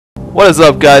What is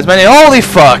up, guys? My name. Holy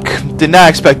fuck! Did not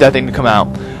expect that thing to come out.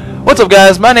 What's up,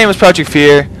 guys? My name is Projekt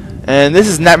F3ar, and this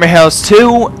is Nightmare House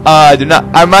 2.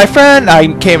 My friend. I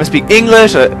can't even speak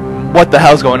English. What the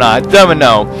hell's going on? I don't even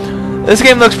know. This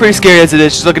game looks pretty scary as it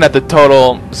is. Just looking at the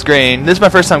total screen. This is my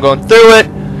first time going through it.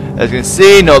 As you can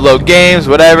see, no load games,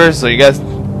 whatever. So you guys,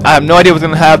 I have no idea what's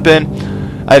gonna happen.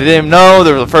 I didn't even know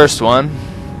there was the first one.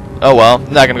 Oh well,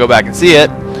 I'm not gonna go back and see it.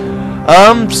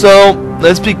 So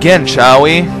let's begin, shall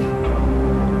we?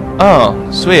 Oh,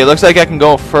 sweet. It looks like I can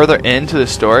go further into the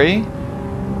story.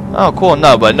 Oh, cool.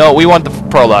 No, we want the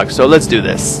prologue, so let's do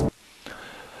this.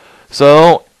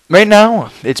 So, right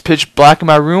now, it's pitch black in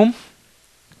my room.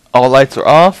 All lights are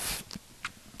off.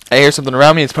 I hear something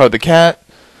around me. It's probably the cat.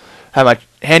 I have my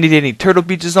handy-dandy turtle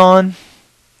beaches on.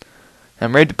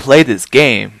 I'm ready to play this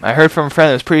game. I heard from a friend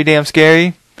that it was pretty damn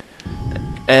scary.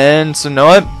 And so, you know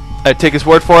what? I take his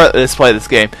word for it. Let's play this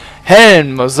game.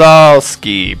 Hen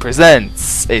Mozalski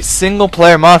presents a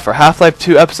single-player mod for Half-Life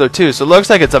 2 Episode 2. So it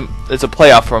looks like it's a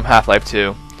playoff from Half-Life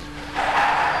 2.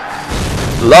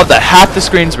 Love that half the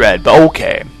screen's red, but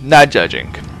okay, not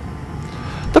judging.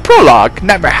 The prologue,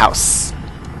 Nightmare House.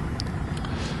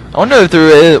 I wonder if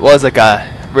there was like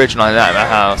a original Nightmare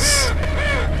House.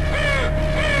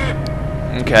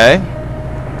 Okay.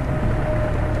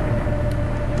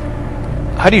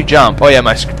 How do you jump? Oh yeah,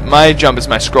 my jump is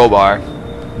my scroll bar.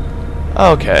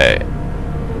 Okay.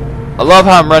 I love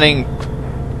how I'm running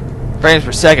frames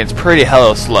per second. It's pretty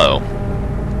hella slow.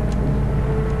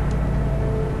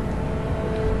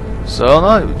 So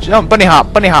no, jump, bunny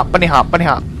hop, bunny hop, bunny hop, bunny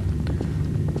hop.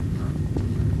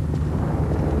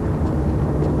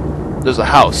 There's a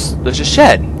house. There's a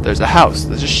shed. There's a house.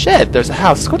 There's a shed. There's a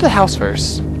house. Let's go to the house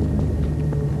first.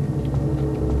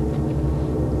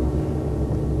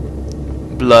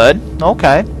 Blood.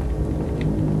 Okay.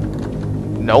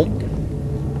 Nope.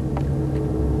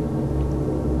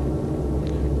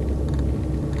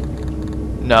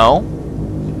 No.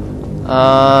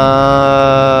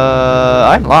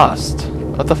 I'm lost.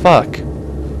 What the fuck?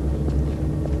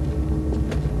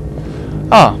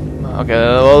 Oh. Okay,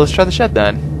 well, let's try the shed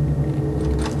then.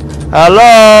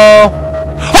 Hello?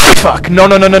 Oh, fuck! No,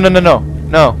 no, no, no, no, no, no.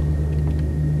 No.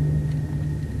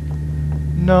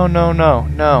 No, no, no,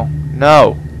 no.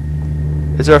 No.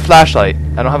 Is there a flashlight?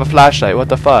 I don't have a flashlight. What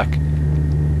the fuck?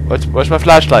 Where's my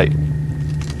flashlight?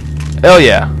 Oh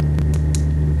yeah.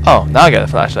 Oh, now I got a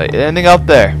flashlight. Anything up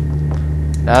there?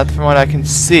 Not from what I can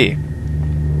see.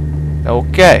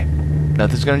 Okay.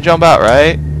 Nothing's gonna jump out,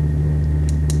 right?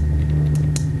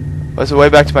 What's the way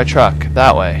back to my truck?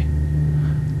 That way.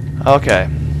 Okay.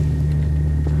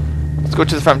 Let's go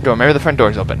to the front door. Maybe the front door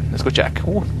is open. Let's go check.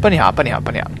 Ooh, bunny hop, bunny hop,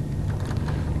 bunny hop.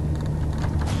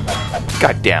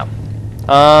 God damn.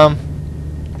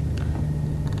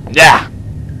 Yeah.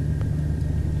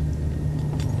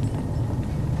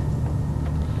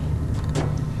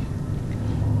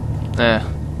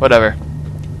 Whatever.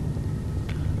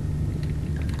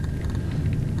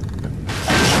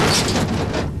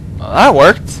 Well, that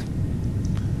worked.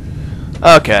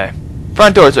 Okay.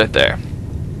 Front door's right there.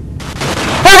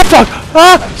 Oh fuck!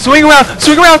 Ah! Swing around!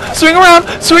 Swing around! Swing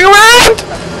around! Swing around!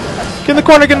 Get in the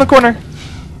corner! Get in the corner!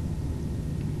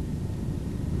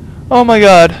 Oh my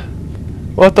god.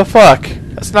 What the fuck?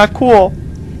 That's not cool.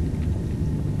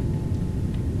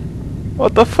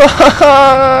 What the fuck?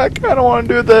 I don't want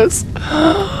to do this.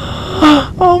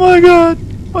 Oh my god.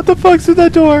 What the fuck's through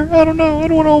that door? I don't know. I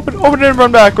don't want to open it and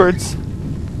run backwards.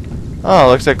 Oh,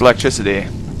 looks like electricity.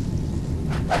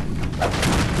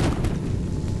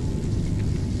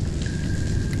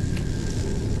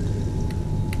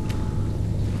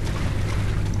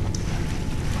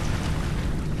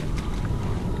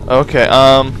 Okay,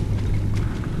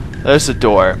 there's the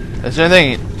door. Is there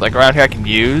anything like around here I can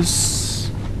use?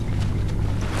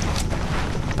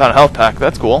 Found a health pack,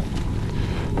 that's cool.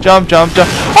 Jump, jump, jump.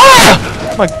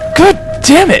 Ah! My god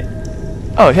damn it!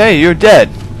 Oh hey, you're dead.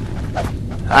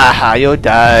 Aha, you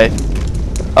died.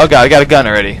 Oh god, I got a gun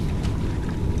already.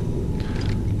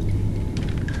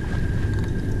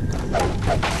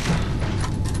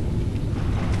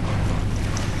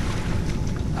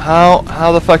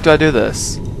 How the fuck do I do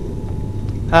this?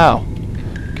 How?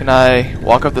 Can I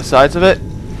walk up the sides of it?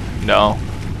 No.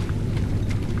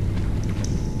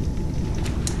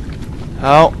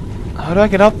 How do I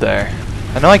get up there?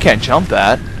 I know I can't jump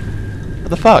that. What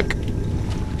the fuck?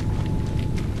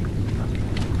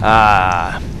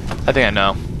 Ah, I think I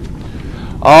know.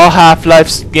 All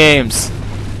Half-Life games,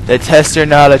 they test your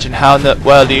knowledge and how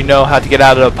well do you know how to get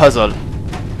out of a puzzle.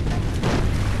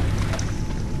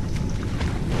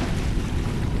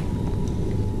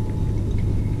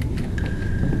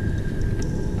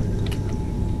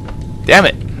 Damn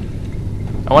it.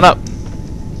 I went up.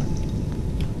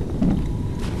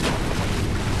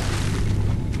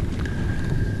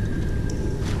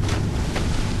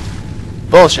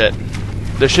 Bullshit.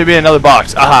 There should be another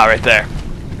box. Aha, right there.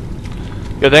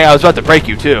 Good thing I was about to break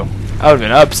you, too. I would have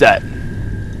been upset.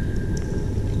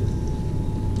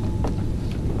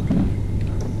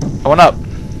 I went up.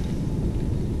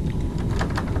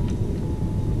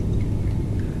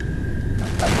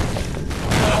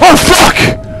 Oh, fuck!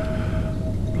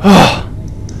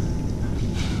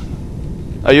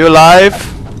 Are you alive?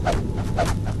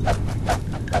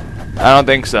 I don't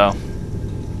think so.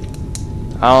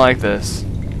 I don't like this.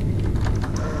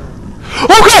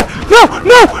 Oh god! No!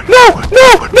 No! No! No!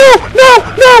 No!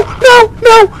 No! No!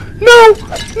 No! No!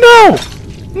 No!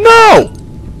 No!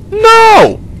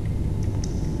 No!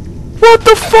 What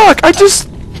the fuck? I just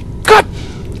got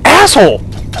asshole.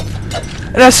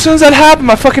 And as soon as that happened,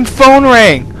 my fucking phone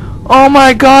rang. Oh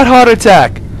my god, heart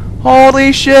attack.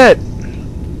 Holy shit.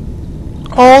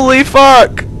 Holy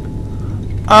fuck.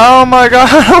 Oh my god,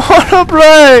 I don't wanna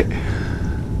play.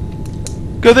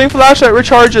 Good thing flashlight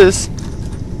recharges.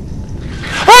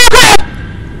 Oh god!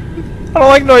 I don't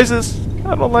like noises.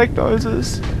 I don't like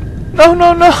noises. No,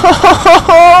 no, no!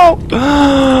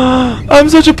 I'm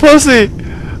such a pussy.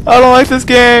 I don't like this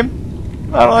game.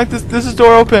 I don't like this. This is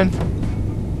door open.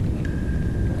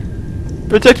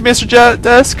 Protect Mr.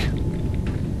 Desk.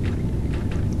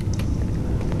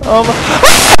 No!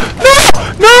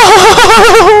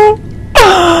 No!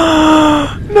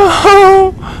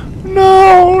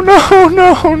 No! No!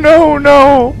 No! No!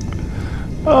 No!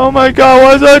 Oh my god!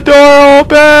 Why is that door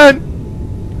open?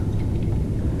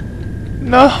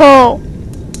 No!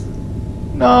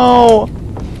 No!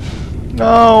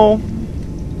 No!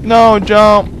 No!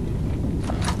 Jump!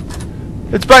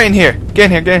 It's bright in here. Get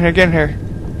in here! Get in here! Get in here!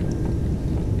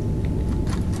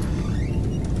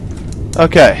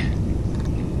 Okay.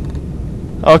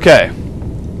 Okay.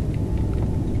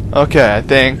 Okay, I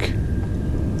think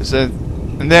there's a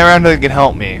and then around that can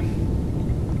help me.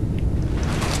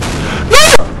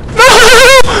 No! No!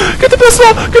 Get the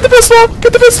pistol! Get the pistol!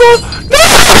 Get the pistol! No!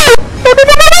 No! No!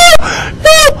 No!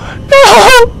 No! No!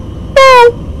 No!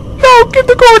 No! Get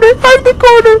the corner! Hide the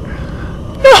corner!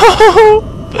 No!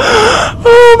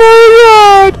 Oh my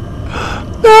god!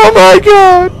 Oh my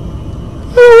god!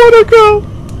 I don't wanna go.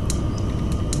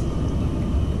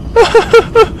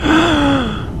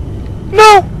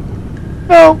 No!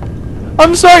 No!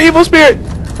 I'm sorry, evil spirit!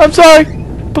 I'm sorry!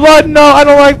 Blood! No, I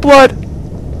don't like blood!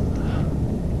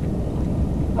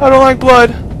 I don't like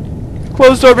blood.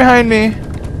 Closed door behind me.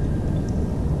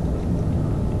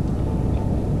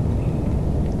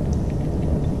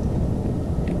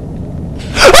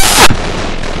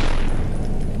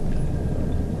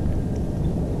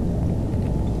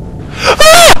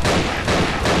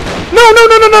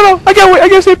 No! I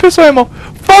gotta save pistol ammo.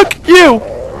 Fuck you!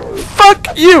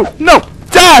 Fuck you! No!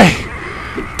 Die!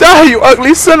 Die, you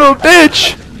ugly son of a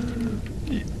bitch!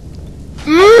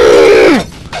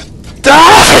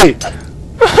 Die!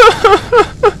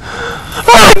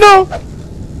 Oh no!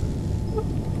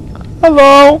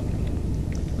 Hello?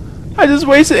 I just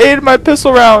wasted 8 of my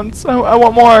pistol rounds. I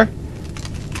want more.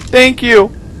 Thank you.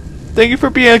 Thank you for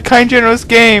being a kind, generous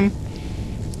game.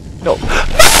 No.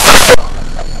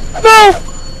 No!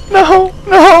 No!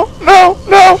 No! No!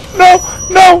 No! No!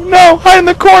 No! No! Hide in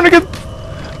the corner! Get...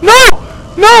 No!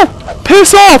 No!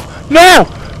 Piss off! No!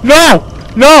 No!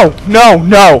 No! No!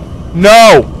 No!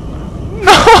 No!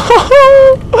 No!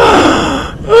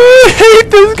 I hate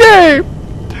this game!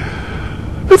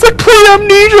 It's like playing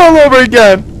Amnesia all over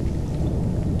again!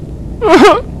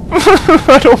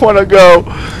 I don't want to go.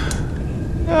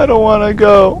 I don't want to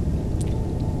go.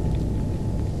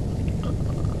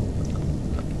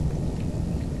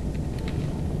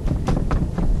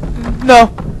 No!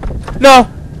 No!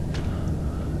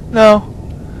 No!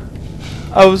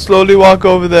 I will slowly walk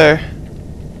over there.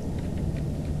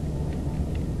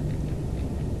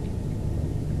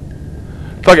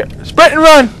 Fuck it. Sprint and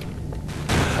run!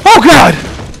 Oh god!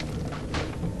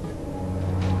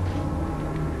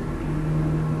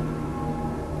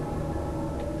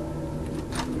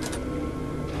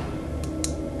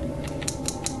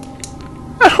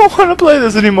 I don't want to play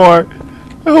this anymore.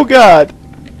 Oh god.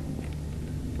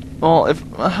 Well,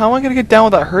 how am I gonna get down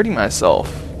without hurting myself?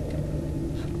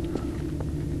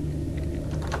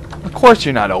 Of course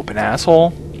you're not open,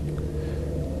 asshole.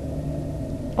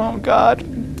 Oh god.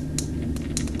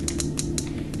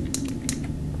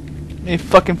 Me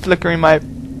fucking flickering my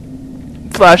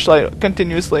flashlight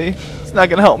continuously. It's not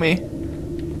gonna help me.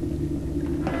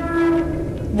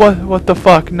 What the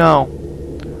fuck? No.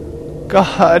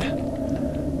 God.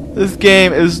 This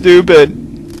game is stupid.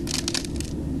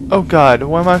 Oh God,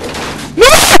 what am I?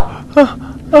 No!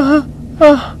 No!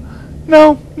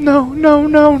 No! No!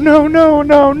 No! No! No!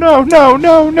 No! No!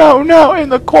 No! No! No! In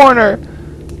the corner.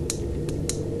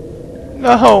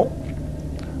 No!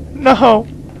 No!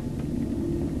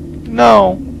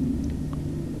 No!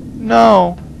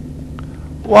 No!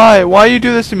 Why? Why you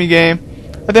do this to me, game?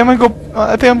 I think I'm gonna go.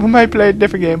 I think I might play a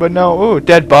different game, but no. Ooh,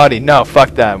 dead body. No,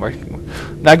 fuck that. We're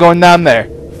not going down there.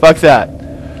 Fuck that.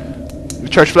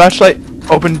 Church flashlight.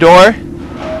 Open door.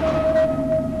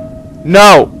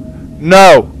 No.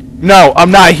 No. No.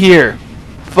 I'm not here.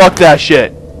 Fuck that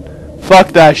shit. Fuck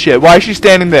that shit. Why is she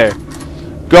standing there?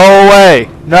 Go away.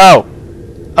 No.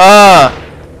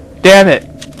 Damn it.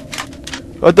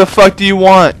 What the fuck do you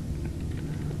want?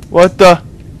 What the?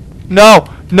 No.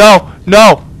 No.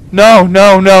 No. No.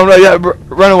 No. No. No. Yeah,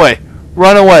 run away.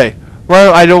 Run away.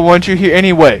 Run. I don't want you here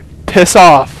anyway. Piss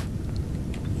off.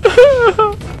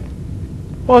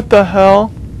 What the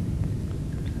hell?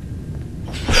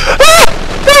 No!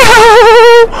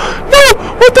 No!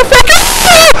 What the fuck?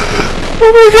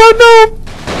 Oh my God, no!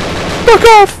 Fuck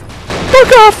off!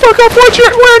 Fuck off! Fuck off!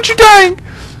 Why aren't you dying?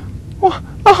 Oh,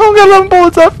 I'm got 11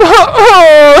 bullets left.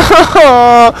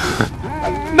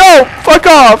 No! Fuck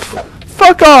off!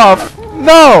 Fuck off!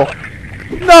 No!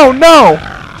 No! No!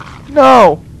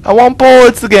 No! I want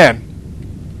bullets again.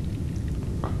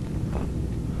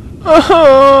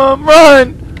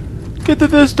 Run! Get to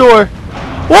this door.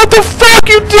 What the fuck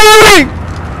you doing?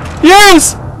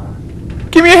 Yes!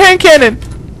 Give me a hand cannon.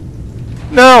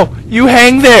 No, you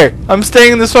hang there. I'm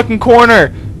staying in this fucking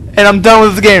corner, and I'm done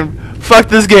with this game. Fuck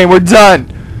this game. We're done.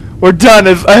 We're done.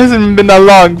 It hasn't even been that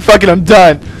long. Fuck it, I'm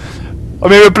done. Or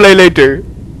maybe we'll play later.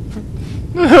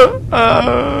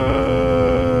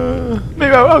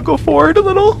 Maybe I'll go forward a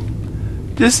little.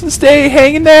 Just stay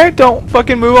hanging there. Don't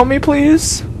fucking move on me,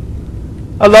 please.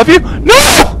 I love you.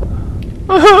 No!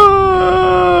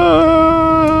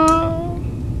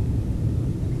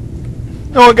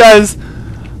 Oh, guys,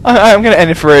 I'm gonna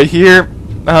end it for right here.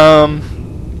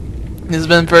 This has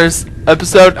been the first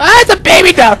episode. Ah, it's a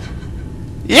baby dog.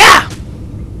 Yeah.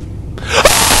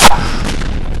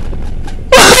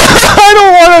 I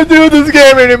don't want to do this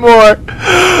game anymore.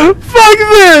 Fuck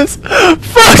this.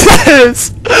 Fuck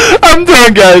this. I'm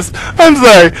done, guys. I'm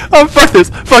sorry. Fuck this.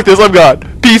 Fuck this. I'm gone.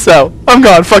 Peace out. I'm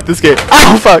gone. Fuck this game.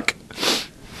 Ow, fuck.